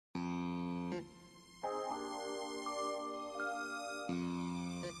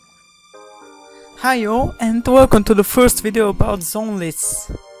Hi all, and welcome to the first video about zone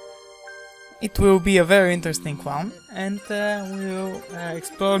lists. It will be a very interesting one, and we will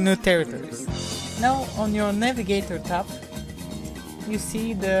explore new territories. Now on your navigator tab you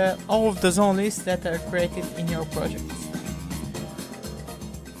see all of the zone lists that are created in your projects.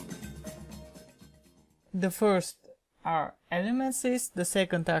 The first are elements list, the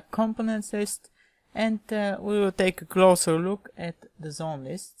second are components list, and we will take a closer look at the zone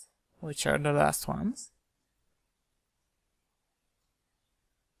lists, which are the last ones.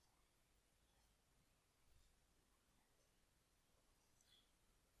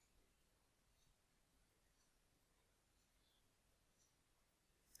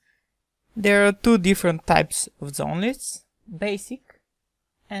 There are two different types of zone lists, basic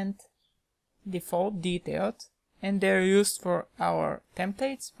and default detailed, and they're used for our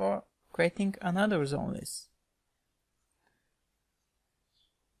templates for creating another zone list.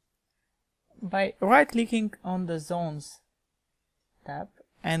 By right-clicking on the Zones tab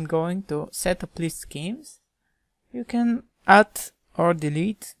and going to Setup List Schemes, you can add or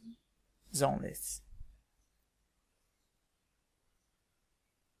delete zone lists.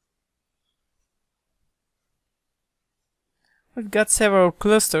 We've got several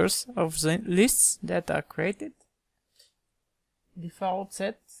clusters of lists that are created. Default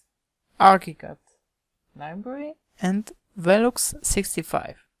set, Archicad library, and Velux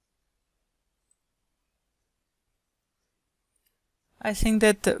 65. I think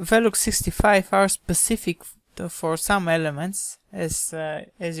that Velux 65 are specific for some elements, as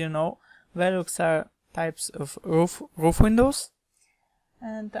you know, Velux are types of roof windows,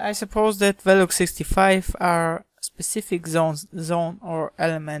 and I suppose that Velux 65 are specific zone or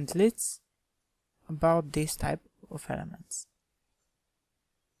element lists about this type of elements.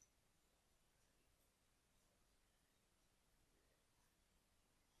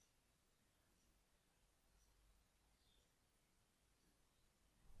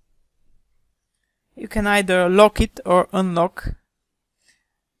 You can either lock it or unlock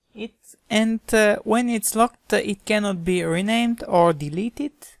it, and when it's locked it cannot be renamed or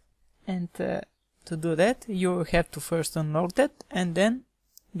deleted, and to do that you have to first unlock that and then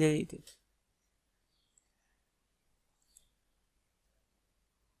delete it.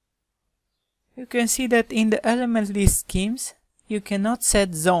 You can see that in the element list schemes you cannot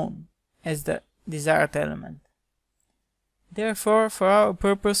set zone as the desired element. Therefore, for our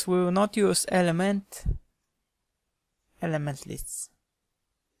purpose, we will not use element lists.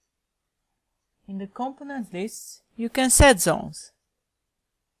 In the component lists, you can set zones.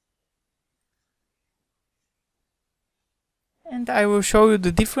 And I will show you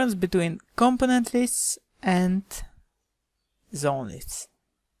the difference between component lists and zone lists.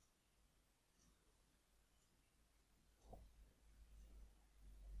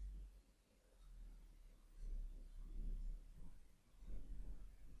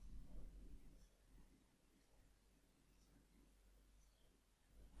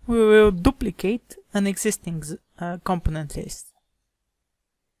 We will duplicate an existing component list.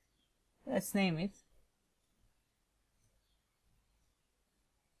 Let's name it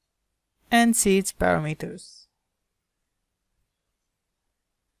and see its parameters.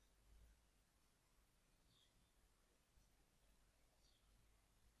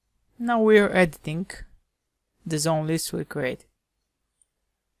 Now we are editing the zone list we created.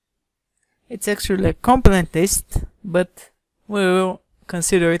 It's actually a component list, but we will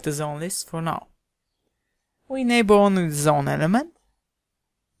consider it a zone list for now. We enable only the zone element.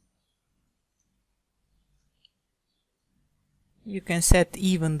 You can set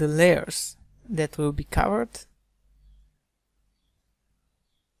even the layers that will be covered.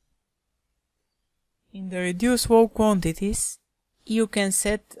 In the reduce wall quantities, you can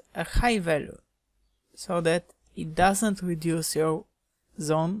set a high value so that it doesn't reduce your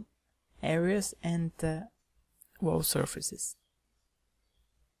zone areas and wall surfaces.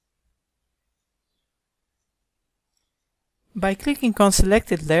 By clicking on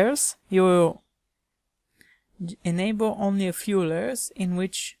selected layers, you will enable only a few layers in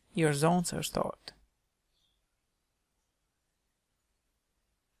which your zones are stored.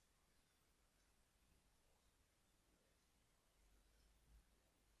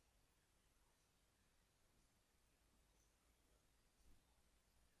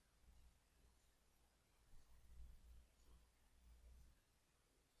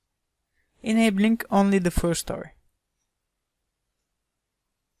 Enabling only the first story.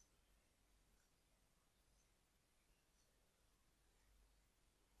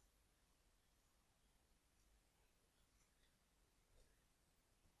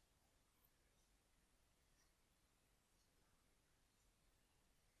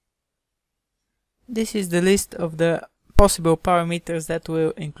 this is the list of the possible parameters that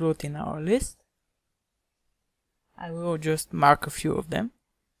we'll include in our list. I will just mark a few of them.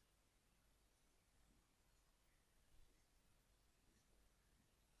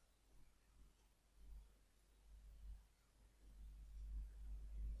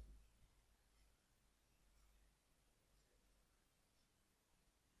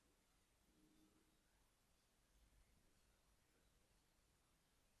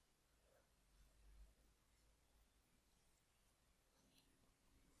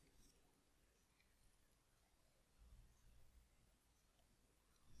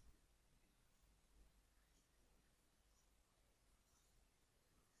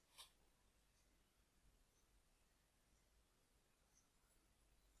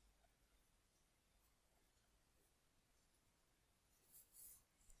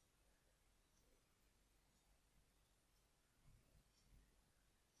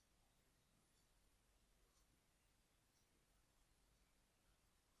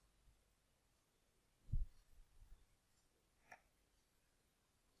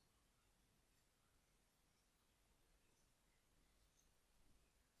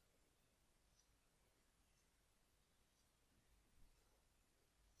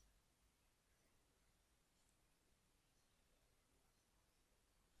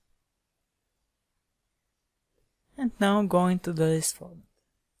 And now going to the list format.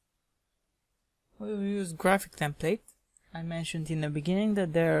 We will use graphic template. I mentioned in the beginning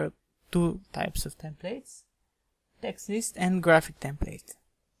that there are two types of templates, text list and graphic template.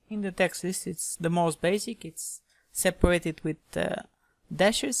 In the text list it's the most basic, it's separated with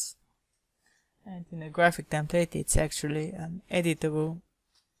dashes, and in the graphic template it's actually an editable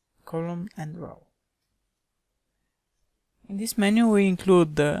column and row. In this menu we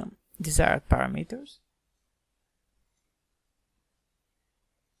include the desired parameters.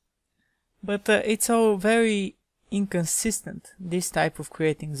 But it's all very inconsistent, this type of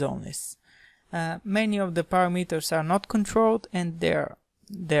creating zone lists. Many of the parameters are not controlled and they're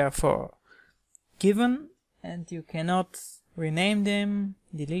therefore given, and you cannot rename them,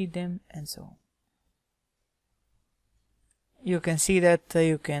 delete them, and so on. You can see that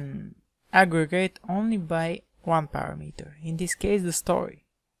you can aggregate only by one parameter, in this case the story.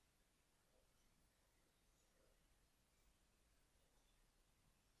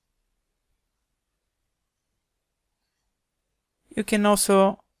 You can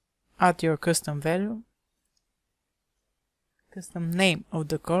also add your custom value, custom name of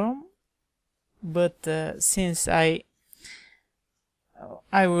the column, but since I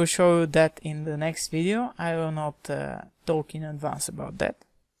will show you that in the next video, I will not talk in advance about that.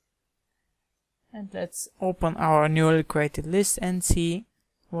 And let's open our newly created list and see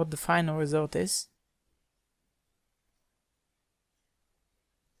what the final result is.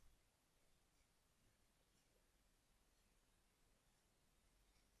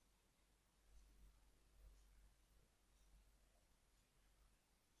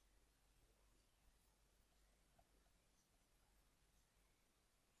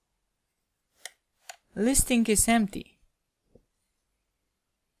 Listing is empty,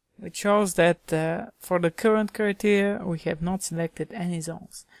 which shows that for the current criteria we have not selected any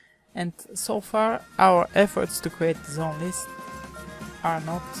zones, and so far our efforts to create the zone list are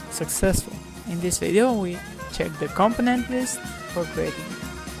not successful. In this video we check the component list for creating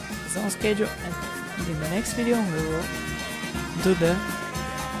the zone schedule, and in the next video we will do the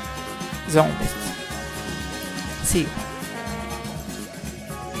zone list. See you.